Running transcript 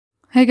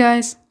Hey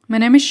guys, my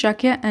name is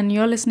Shakya and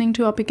you're listening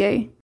to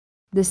Opigay,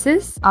 This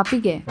is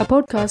Apige. a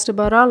podcast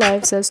about our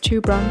lives as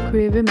two brown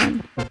queer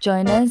women.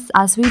 Join us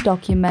as we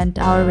document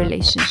our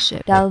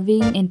relationship,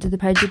 delving into the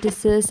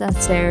prejudices and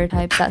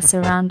stereotypes that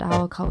surround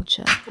our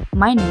culture.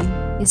 My name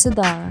is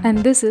Sudara. And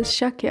this is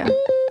Shakya.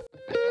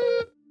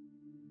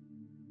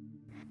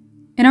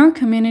 In our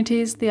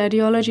communities, the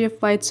ideology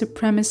of white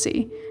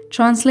supremacy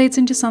translates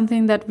into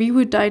something that we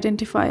would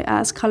identify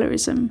as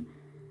colorism.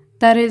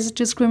 That is,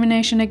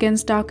 discrimination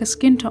against darker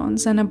skin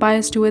tones and a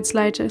bias towards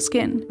lighter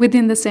skin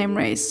within the same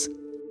race.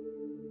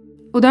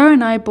 Udara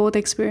and I both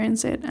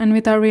experience it, and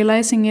without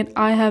realizing it,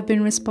 I have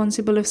been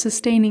responsible of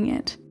sustaining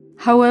it.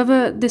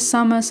 However, this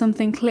summer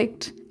something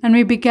clicked, and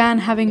we began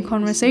having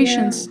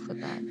conversations.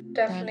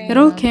 It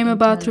all came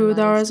about through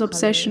Udara's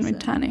obsession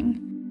with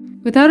tanning.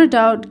 Without a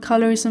doubt,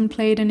 colorism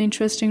played an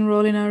interesting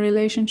role in our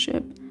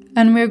relationship,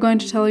 and we're going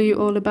to tell you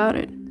all about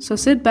it. So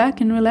sit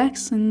back and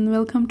relax, and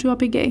welcome to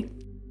Opigay.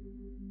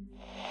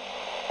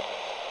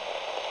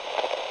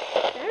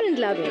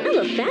 I'm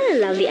a Fair and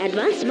Lovely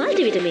Advanced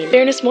Multivitamin.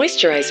 Fairness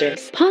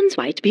Moisturizer. Pond's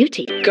White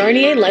Beauty.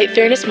 Garnier Light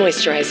Fairness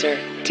Moisturizer.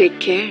 Take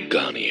care.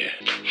 Garnier.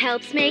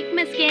 Helps make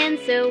my skin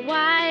so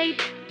white,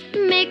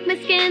 make my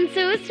skin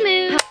so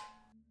smooth.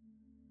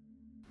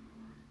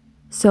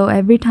 So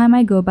every time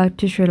I go back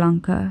to Sri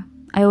Lanka,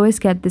 I always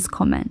get this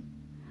comment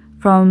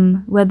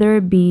from whether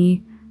it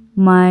be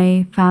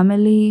my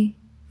family,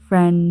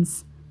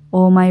 friends,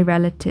 or my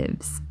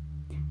relatives.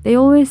 They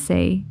always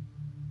say,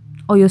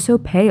 "Oh, you're so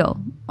pale,"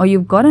 or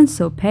 "You've gotten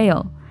so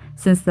pale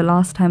since the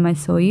last time I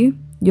saw you.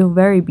 You're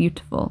very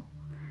beautiful."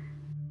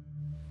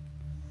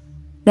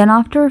 Then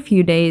after a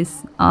few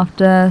days,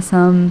 after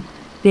some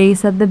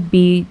days at the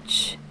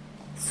beach,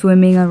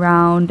 swimming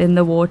around in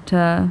the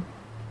water,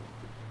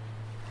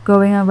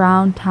 going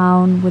around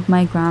town with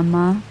my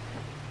grandma,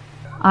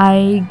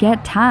 I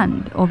get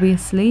tanned,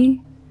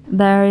 obviously.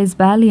 There is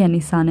barely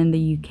any sun in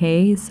the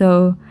UK,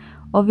 so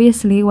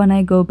obviously when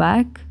I go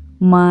back,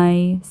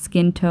 my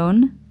skin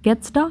tone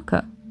gets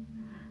darker.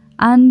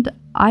 And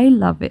I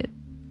love it.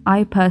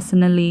 I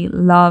personally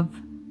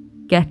love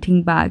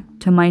getting back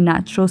to my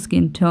natural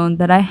skin tone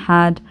that I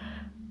had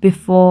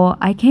before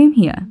I came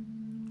here.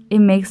 It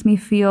makes me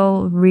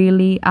feel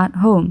really at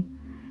home.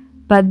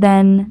 But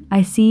then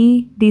I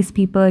see these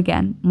people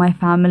again, my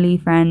family,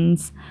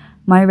 friends,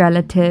 my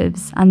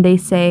relatives, and they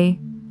say,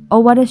 "Oh,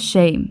 what a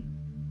shame.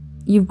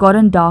 You've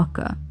gotten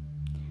darker."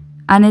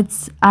 And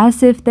it's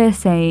as if they're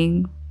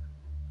saying,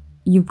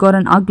 "You've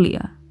gotten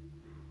uglier."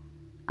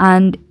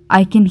 And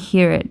I can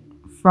hear it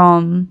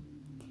from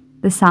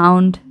the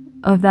sound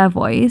of their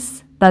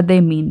voice that they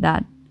mean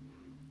that.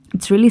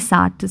 It's really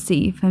sad to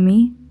see for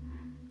me,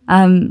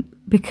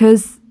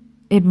 because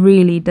it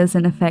really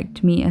doesn't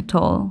affect me at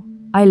all.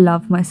 I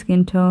love my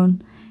skin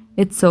tone.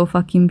 It's so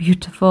fucking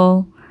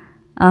beautiful.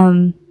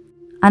 And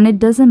it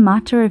doesn't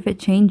matter if it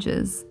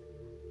changes,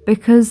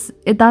 because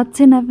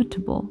that's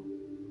inevitable.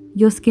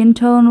 Your skin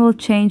tone will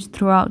change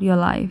throughout your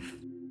life.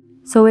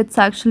 So it's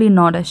actually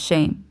not a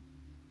shame.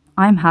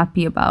 I'm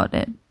happy about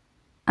it,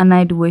 and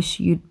I'd wish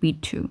you'd be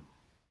too.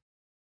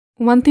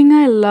 One thing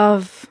I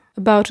love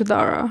about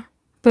Udara,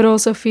 but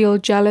also feel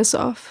jealous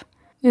of,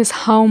 is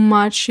how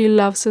much she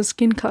loves her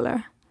skin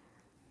color.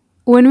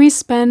 When we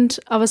spent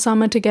our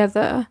summer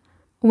together,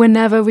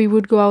 whenever we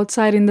would go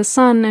outside in the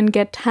sun and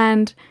get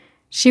tanned,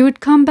 she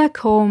would come back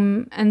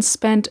home and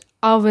spend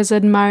hours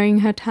admiring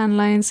her tan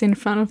lines in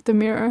front of the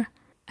mirror.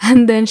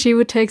 And then she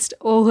would text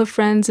all her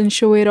friends and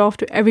show it off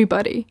to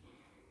everybody.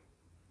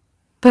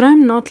 But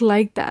I'm not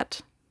like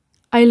that.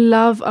 I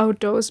love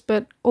outdoors,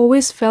 but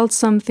always felt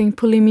something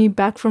pulling me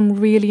back from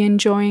really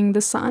enjoying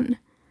the sun.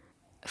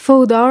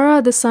 For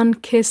Udara, the sun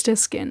kissed her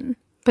skin,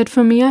 but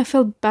for me, I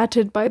felt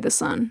battered by the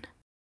sun.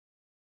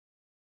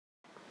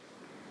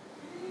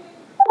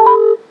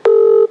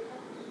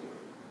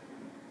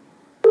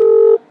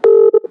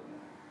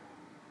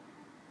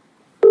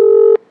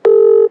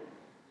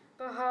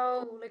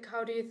 But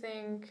how do you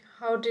think,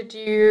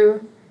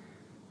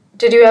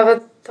 did you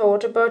ever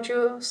thought about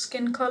your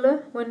skin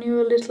color when you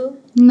were little?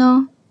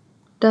 No,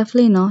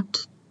 definitely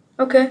not.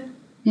 Okay.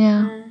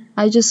 Yeah.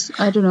 I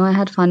don't know, I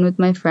had fun with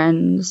my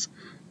friends.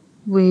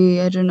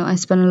 I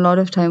spent a lot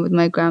of time with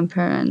my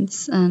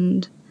grandparents,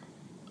 and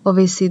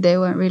obviously they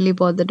weren't really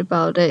bothered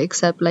about it,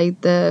 except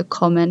like the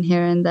comment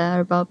here and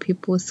there about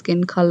people's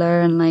skin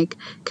color and like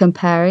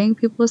comparing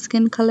people's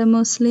skin color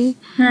mostly.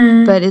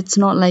 But it's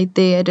not like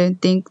I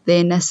don't think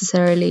they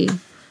necessarily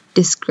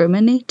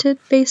discriminated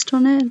based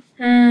on it.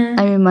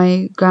 I mean,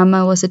 my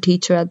grandma was a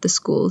teacher at the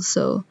school,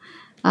 so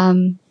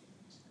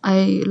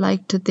I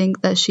like to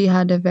think that she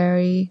had a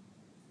very,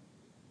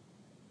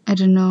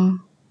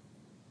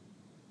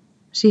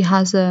 she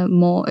has a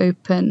more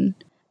open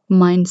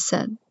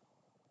mindset.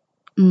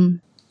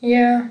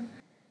 Yeah,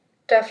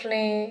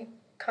 definitely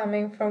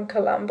coming from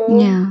Colombo.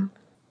 Yeah.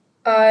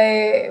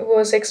 I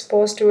was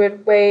exposed to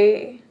it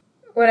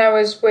when I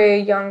was way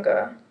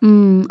younger.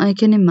 I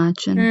can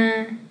imagine.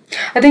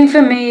 I think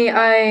for me,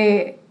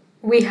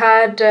 we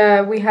had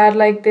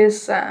like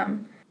this,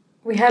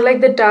 we had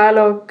like the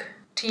dialogue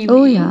TV,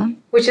 Oh, yeah.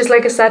 which is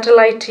like a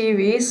satellite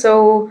TV.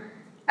 So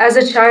as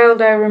a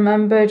child, I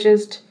remember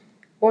just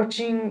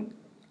watching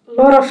a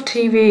lot of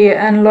TV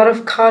and a lot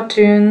of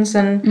cartoons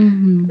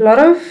and a lot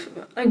of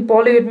like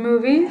Bollywood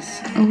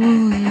movies.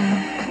 Oh,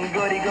 yeah.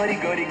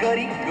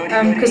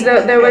 Because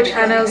there were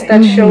channels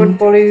that showed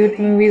Bollywood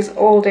movies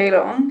all day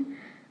long.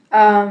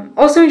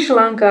 Also in Sri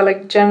Lanka,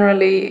 like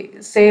generally,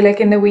 say like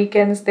in the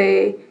weekends,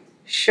 they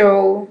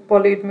show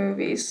Bollywood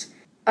movies.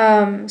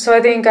 So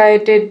I think I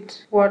did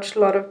watch a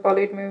lot of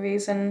Bollywood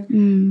movies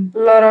and a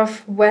lot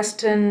of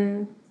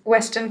Western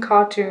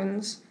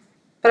cartoons.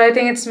 But I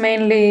think it's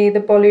mainly the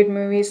Bollywood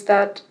movies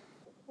that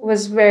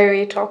was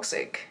very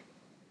toxic.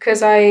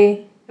 Because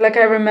I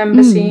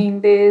remember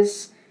seeing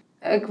these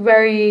like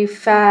very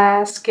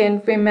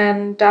fair-skinned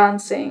women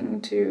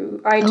dancing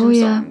to item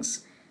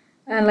songs,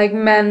 and like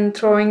men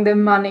throwing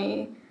them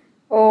money,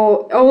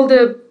 or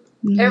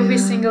every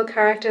single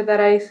character that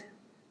I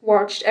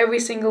watched, every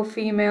single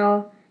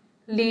female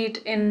lead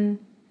in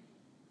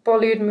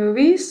Bollywood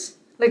movies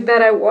like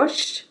that I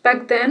watched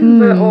back then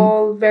were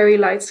all very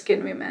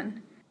light-skinned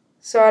women.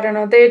 So I don't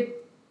know, they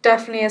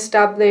definitely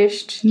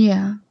established,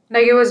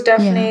 like it was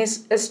definitely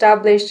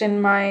established in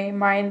my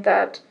mind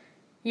that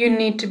you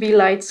need to be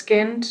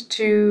light-skinned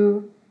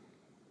to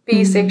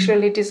be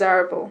sexually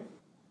desirable,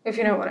 if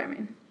you know what I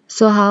mean.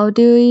 So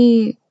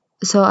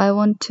I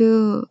want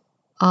to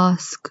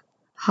ask,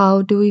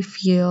 how do we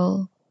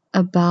feel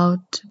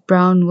about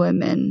brown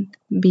women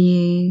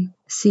being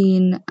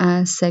seen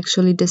as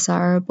sexually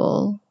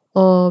desirable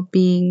or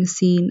being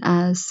seen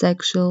as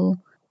sexual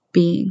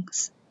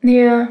beings?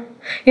 Yeah.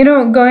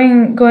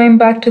 Going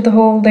back to the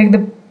whole like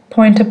the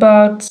point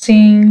about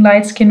seeing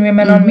light-skinned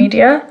women on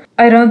media,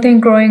 I don't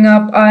think growing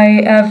up I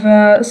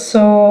ever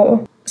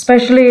saw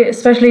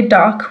especially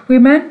dark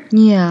women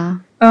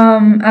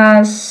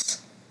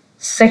as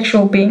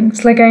sexual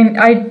beings. Like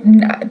I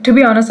to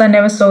be honest, I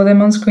never saw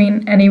them on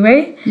screen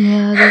anyway.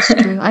 Yeah, that's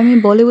true. I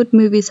mean, Bollywood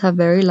movies have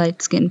very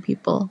light-skinned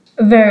people.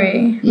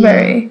 Very.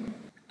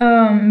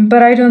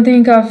 But I don't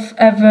think I've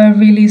ever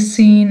really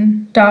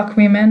seen dark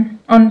women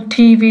on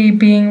TV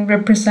being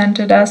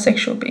represented as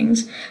sexual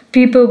beings.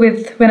 People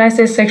with, when I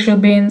say sexual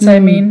beings, I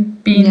mean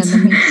beings.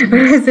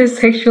 When I say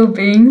sexual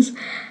beings,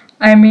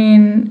 I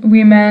mean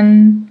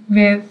women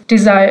with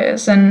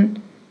desires and,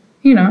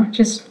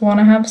 just want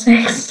to have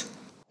sex.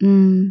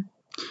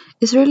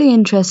 It's really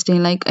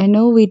interesting. Like, I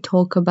know we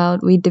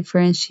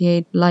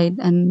differentiate light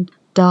and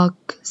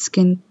dark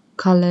skin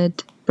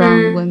colored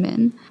brown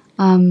women.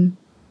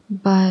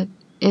 But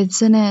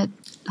isn't it,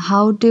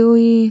 how do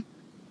we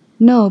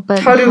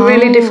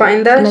really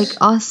define that? Like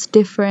us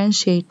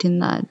differentiating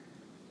that,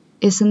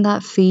 isn't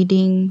that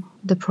feeding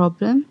the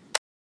problem?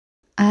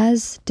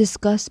 As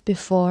discussed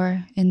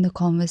before in the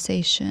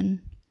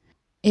conversation,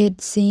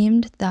 it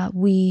seemed that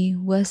we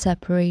were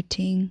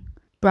separating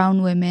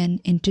brown women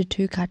into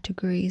two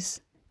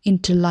categories,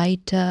 into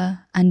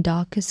lighter and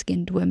darker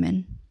skinned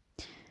women.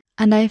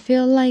 And I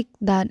feel like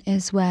that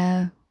is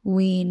where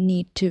we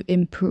need to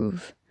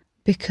improve,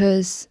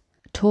 because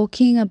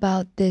talking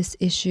about this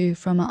issue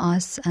from a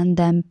us and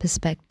them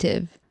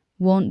perspective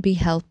won't be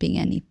helping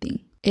anything.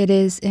 It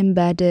is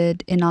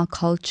embedded in our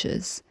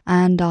cultures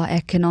and our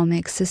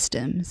economic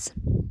systems.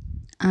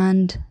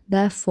 And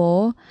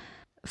therefore,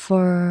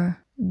 for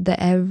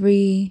the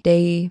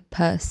everyday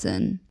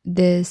person,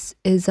 this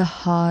is a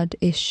hard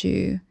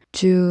issue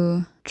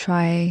to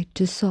try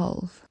to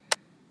solve.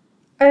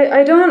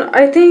 I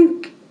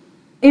think,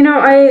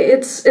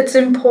 it's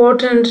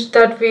important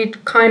that we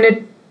kind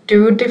of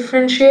do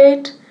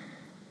differentiate,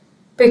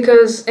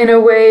 because in a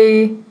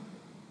way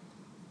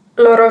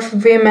a lot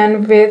of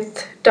women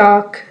with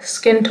dark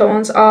skin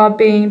tones are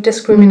being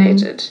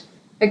discriminated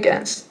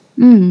against.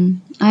 I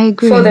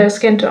agree. For their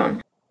skin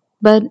tone.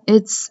 But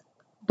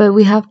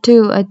we have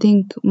to, I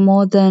think,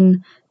 more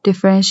than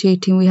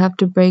differentiating, we have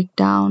to break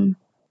down.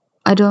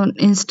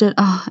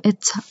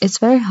 It's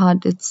very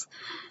hard. It's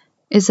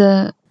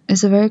a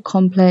very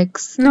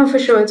complex. No, for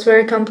sure, it's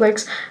very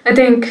complex. I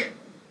think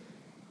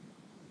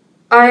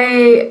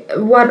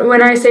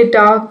when I say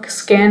dark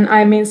skin,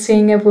 I mean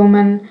seeing a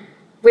woman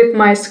with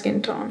my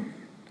skin tone.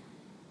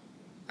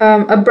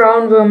 A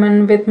brown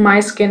woman with my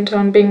skin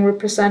tone being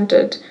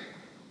represented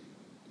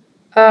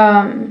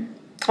on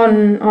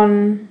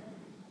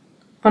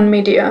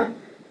media,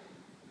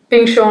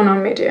 being shown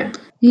on media.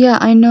 Yeah,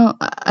 I know.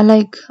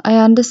 I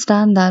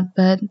understand that,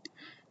 but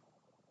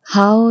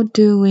how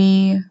do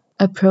we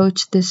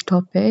approach this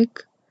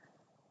topic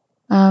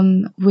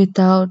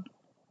without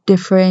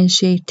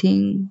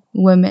differentiating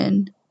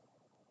women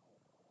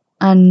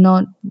and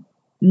not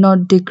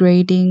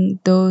degrading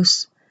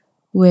those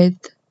with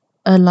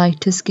a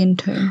lighter skin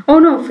tone? Oh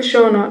no, for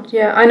sure not.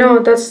 Yeah, I know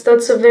that's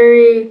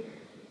very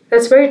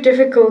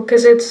difficult,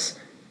 because it's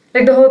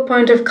like the whole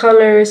point of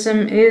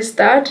colorism is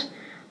that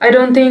I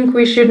don't think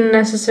we shouldn't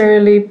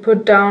necessarily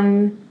put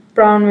down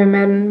brown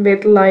women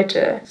with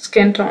lighter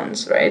skin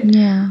tones, right?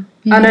 Yeah.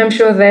 And I'm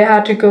sure they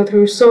had to go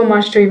through so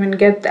much to even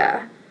get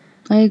there.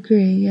 I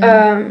agree.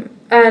 Yeah.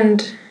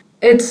 And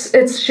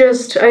it's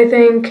just, I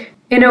think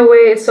in a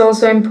way, it's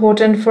also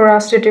important for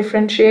us to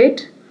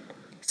differentiate.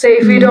 So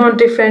if we don't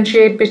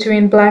differentiate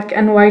between black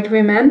and white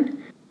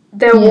women,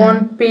 there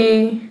won't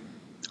be...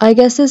 I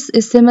guess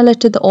it's similar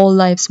to the All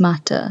Lives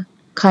Matter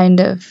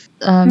kind of,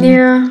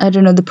 Yeah. I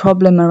don't know, the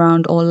problem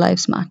around All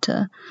Lives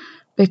Matter.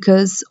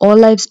 Because all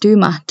lives do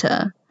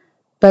matter,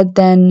 but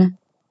then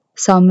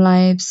some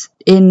lives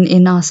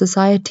in our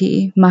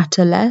society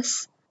matter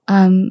less.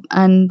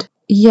 And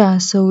yeah,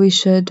 so we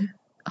should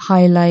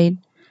highlight,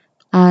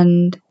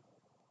 and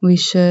we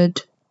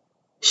should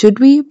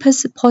we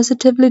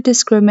positively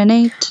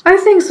discriminate? I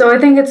think so. I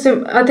think it's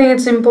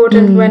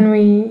important when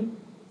we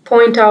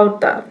point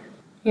out that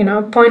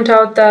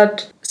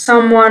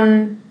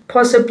someone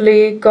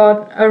possibly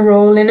got a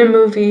role in a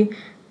movie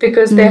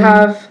because they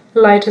have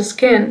lighter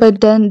skin.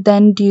 But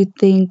then do you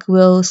think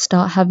we'll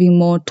start having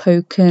more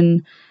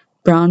token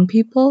brown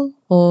people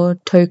or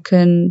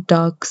token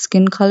dark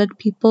skin colored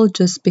people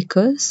just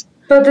because?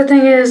 But the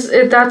thing is,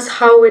 that's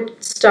how it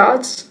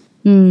starts.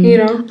 You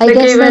know, I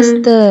guess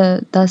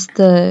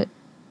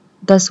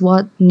that's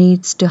what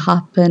needs to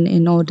happen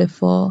in order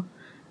for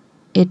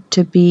it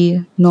to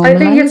be normalized. I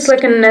think it's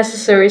like a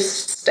necessary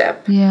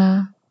step.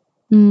 Yeah.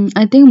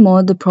 I think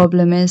more the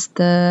problem is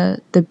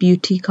the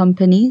beauty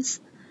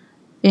companies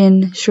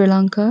in Sri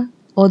Lanka,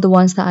 or the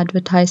ones that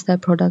advertise their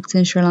products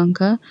in Sri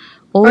Lanka.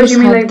 Oh, do you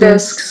mean like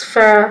this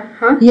Fair,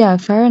 huh? Yeah,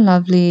 Fair and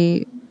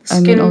Lovely.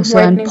 Skin also,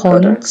 and whitening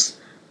products.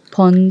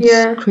 Pond's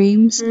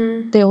creams.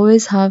 They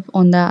always have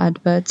on their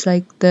adverts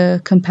like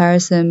the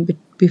comparison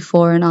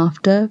before and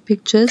after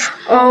pictures.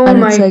 Oh and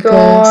my it's like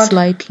God. a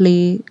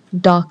slightly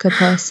darker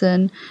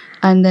person,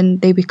 and then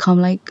they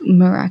become like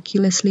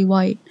miraculously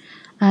white.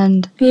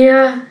 And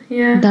Yeah.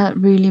 that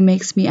really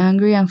makes me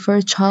angry. And for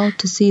a child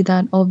to see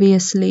that,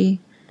 obviously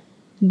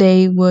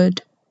they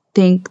would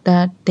think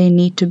that they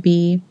need to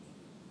be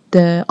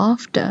the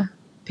after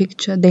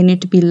picture. They need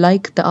to be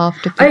like the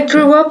after picture. I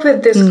grew up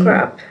with this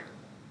crap.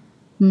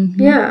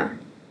 Yeah.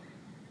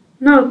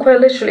 No,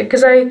 quite literally.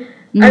 Because I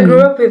grew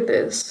up with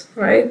this,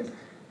 right?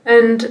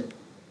 And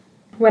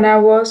when I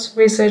was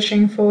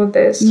researching for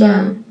this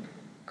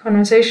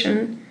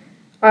conversation,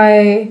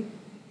 I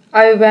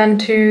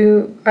looked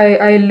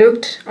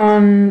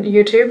on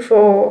YouTube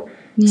for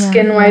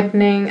skin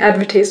whitening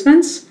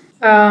advertisements.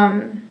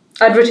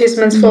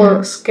 Advertisements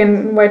for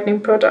skin whitening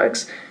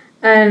products,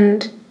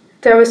 and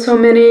there were so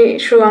many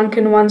Sri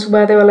Lankan ones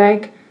where they were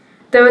like,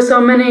 there were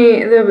so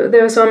many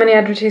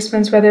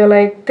advertisements where they were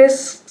like,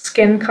 this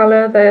skin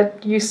color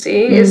that you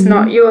see is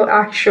not your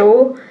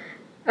actual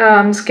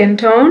skin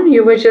tone.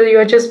 You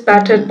are just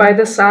battered by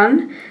the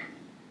sun.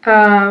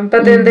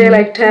 But then they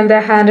like turn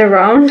their hand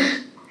around.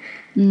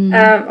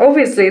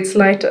 Obviously it's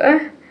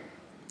lighter.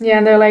 Yeah,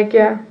 and they're like,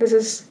 yeah, this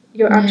is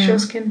your actual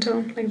skin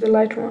tone, like the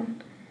light one.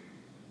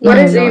 What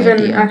is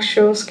even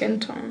actual skin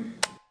tone?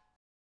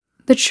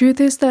 The truth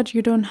is that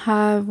you don't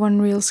have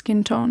one real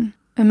skin tone.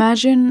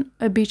 Imagine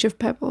a beach of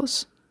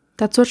pebbles.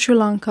 That's what Sri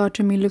Lanka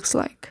to me looks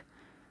like.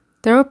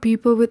 There are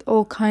people with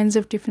all kinds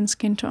of different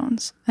skin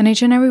tones, and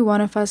each and every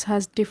one of us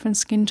has different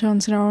skin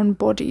tones in our own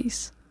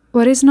bodies.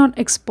 What is not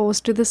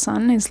exposed to the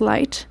sun is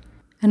light,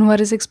 and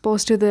what is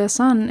exposed to the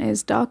sun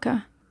is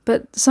darker.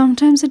 But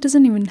sometimes it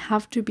doesn't even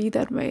have to be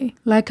that way,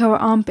 like our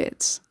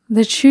armpits.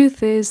 The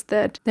truth is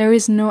that there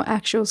is no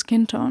actual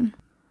skin tone.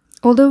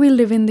 Although we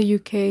live in the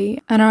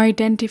UK and are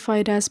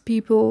identified as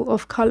people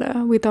of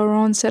colour with our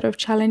own set of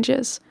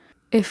challenges,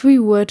 if we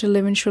were to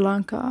live in Sri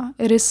Lanka,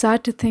 it is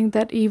sad to think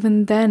that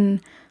even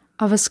then,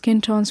 our skin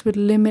tones would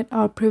limit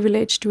our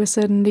privilege to a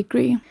certain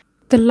degree.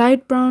 The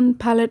light brown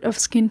palette of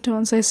skin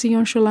tones I see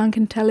on Sri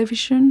Lankan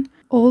television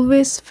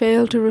always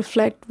fail to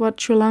reflect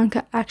what Sri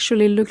Lanka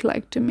actually looked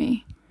like to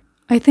me.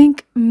 I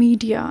think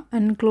media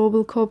and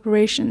global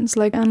corporations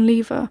like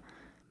Unilever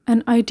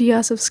and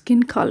ideas of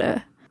skin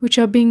color, which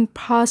are being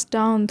passed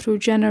down through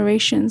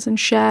generations and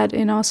shared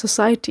in our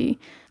society,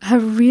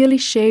 have really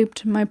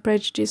shaped my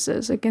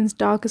prejudices against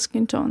darker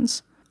skin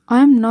tones. I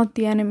am not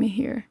the enemy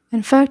here.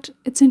 In fact,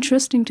 it's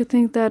interesting to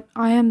think that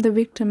I am the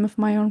victim of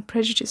my own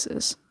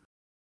prejudices.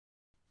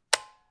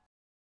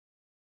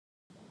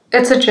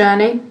 It's a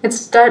journey.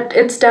 It's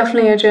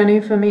definitely a journey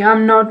for me.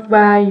 I'm not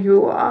where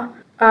you are.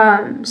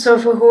 So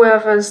for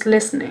whoever's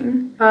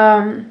listening,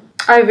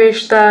 I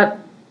wish that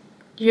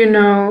you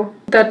know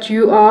that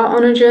you are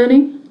on a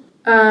journey.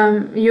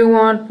 You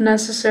won't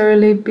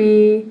necessarily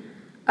be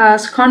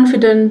as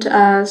confident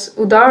as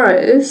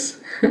Udara is,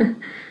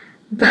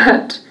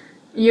 but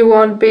you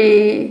won't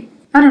be,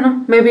 I don't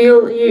know, maybe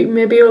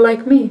you're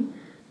like me.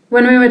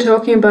 When we were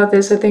talking about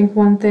this, I think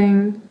one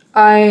thing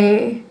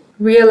I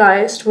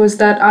realized was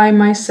that I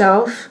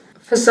myself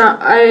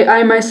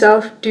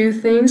do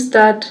things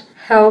that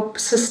help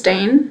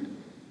sustain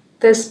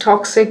this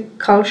toxic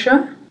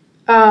culture.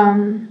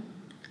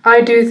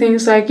 I do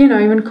things like,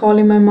 even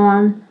calling my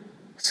mom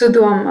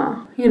Sudu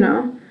Amma,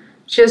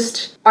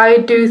 just I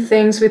do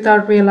things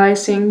without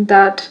realizing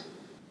that,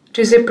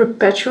 does it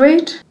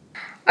perpetuate?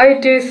 I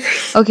do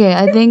Okay,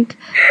 I think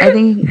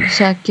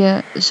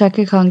Shakya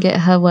can't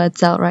get her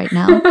words out right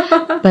now,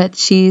 but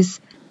she's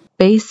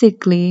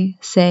basically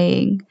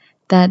saying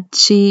that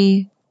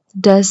she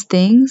does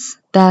things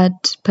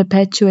that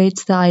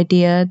perpetuates the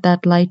idea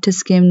that lighter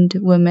skinned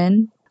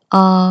women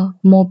are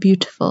more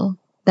beautiful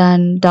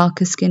than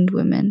darker skinned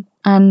women.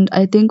 And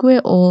I think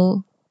we're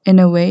all, in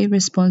a way,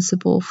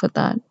 responsible for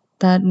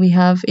that we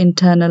have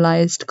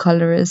internalized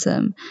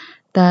colorism,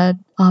 that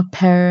our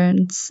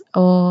parents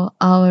or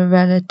our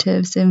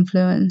relatives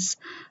influence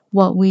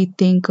what we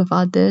think of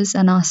others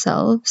and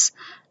ourselves,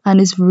 and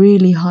it's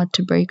really hard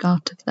to break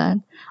out of that.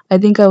 I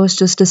think I was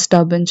just a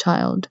stubborn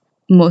child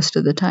most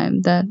of the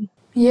time.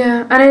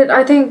 Yeah, and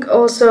I think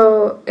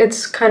also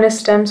it's kind of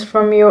stems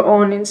from your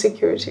own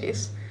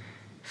insecurities.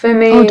 For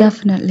me, Oh,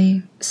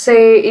 definitely.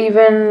 say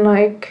even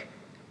like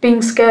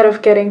being scared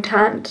of getting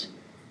tanned,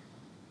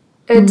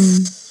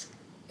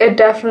 it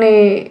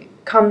definitely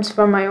comes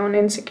from my own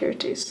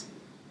insecurities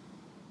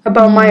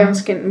about my own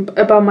skin,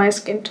 about my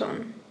skin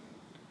tone.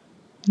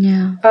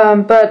 Yeah.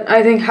 But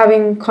I think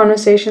having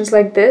conversations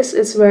like this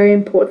is very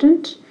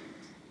important.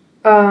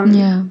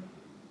 Yeah.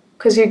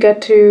 Because you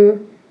get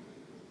to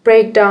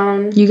break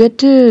down You get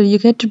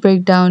to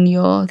break down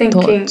your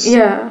thinking. thoughts.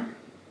 Yeah.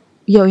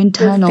 Your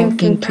internal thinking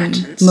thinking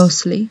patterns.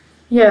 mostly.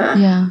 Yeah.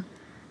 Yeah.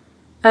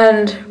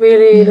 And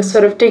really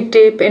sort of dig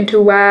deep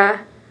into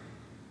where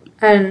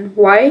and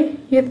why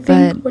you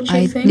think what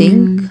you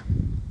think.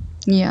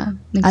 Yeah,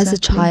 exactly. As a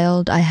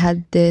child, I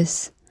had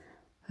this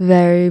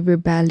very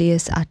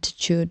rebellious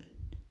attitude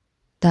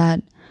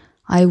that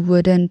I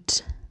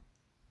wouldn't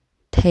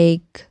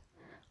take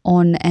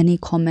on any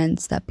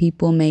comments that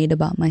people made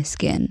about my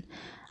skin.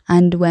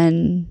 And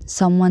when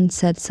someone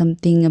said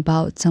something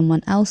about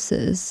someone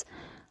else's,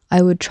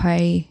 I would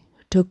try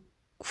to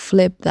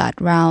flip that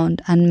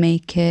round and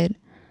make it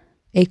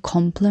a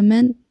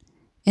compliment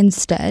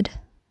instead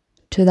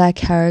to their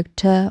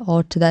character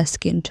or to their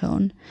skin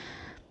tone.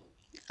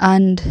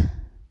 And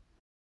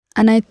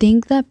I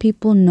think that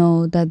people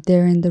know that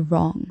they're in the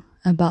wrong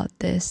about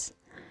this,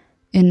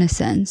 in a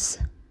sense.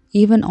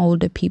 Even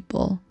older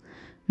people.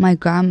 My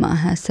grandma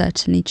has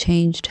certainly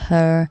changed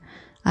her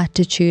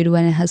attitude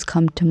when it has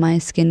come to my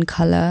skin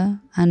color,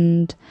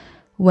 and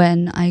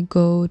when I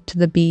go to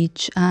the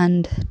beach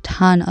and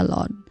tan a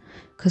lot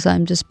because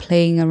I'm just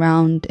playing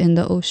around in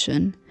the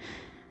ocean.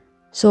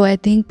 So I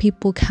think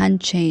people can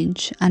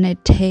change, and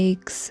it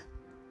takes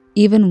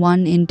even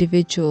one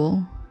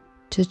individual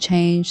to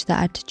change the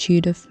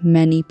attitude of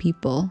many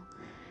people.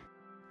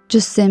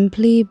 Just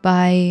simply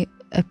by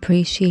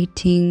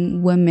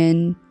appreciating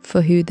women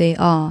for who they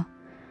are.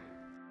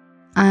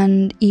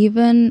 And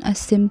even a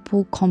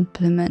simple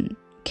compliment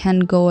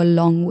can go a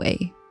long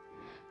way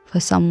for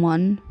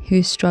someone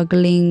who's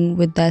struggling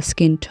with their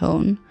skin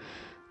tone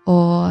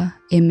or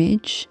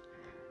image.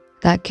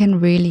 That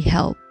can really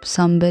help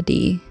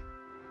somebody.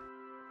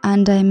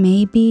 And I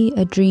may be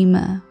a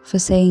dreamer for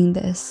saying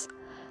this,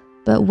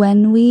 but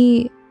when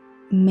we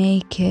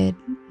make it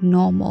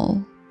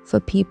normal for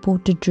people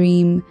to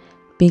dream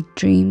big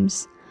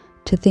dreams,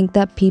 to think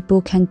that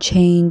people can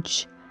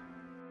change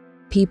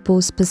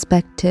people's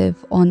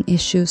perspective on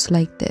issues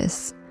like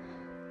this.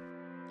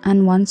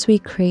 And once we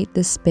create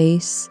the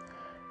space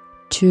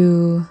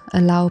to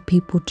allow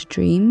people to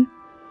dream,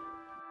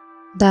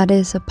 that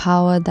is a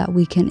power that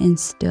we can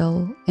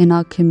instill in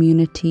our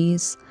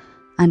communities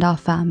and our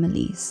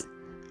families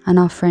and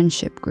our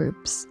friendship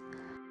groups.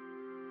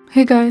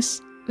 Hey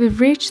guys, we've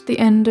reached the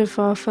end of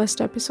our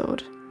first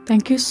episode.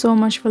 Thank you so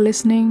much for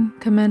listening,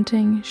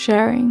 commenting,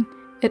 sharing.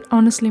 It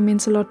honestly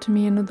means a lot to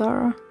me and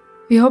Udara.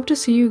 We hope to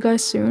see you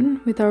guys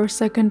soon with our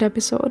second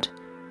episode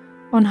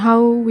on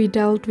how we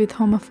dealt with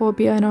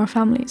homophobia in our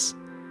families.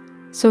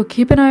 So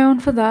keep an eye on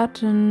for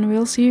that, and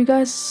we'll see you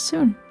guys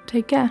soon.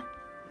 Take care.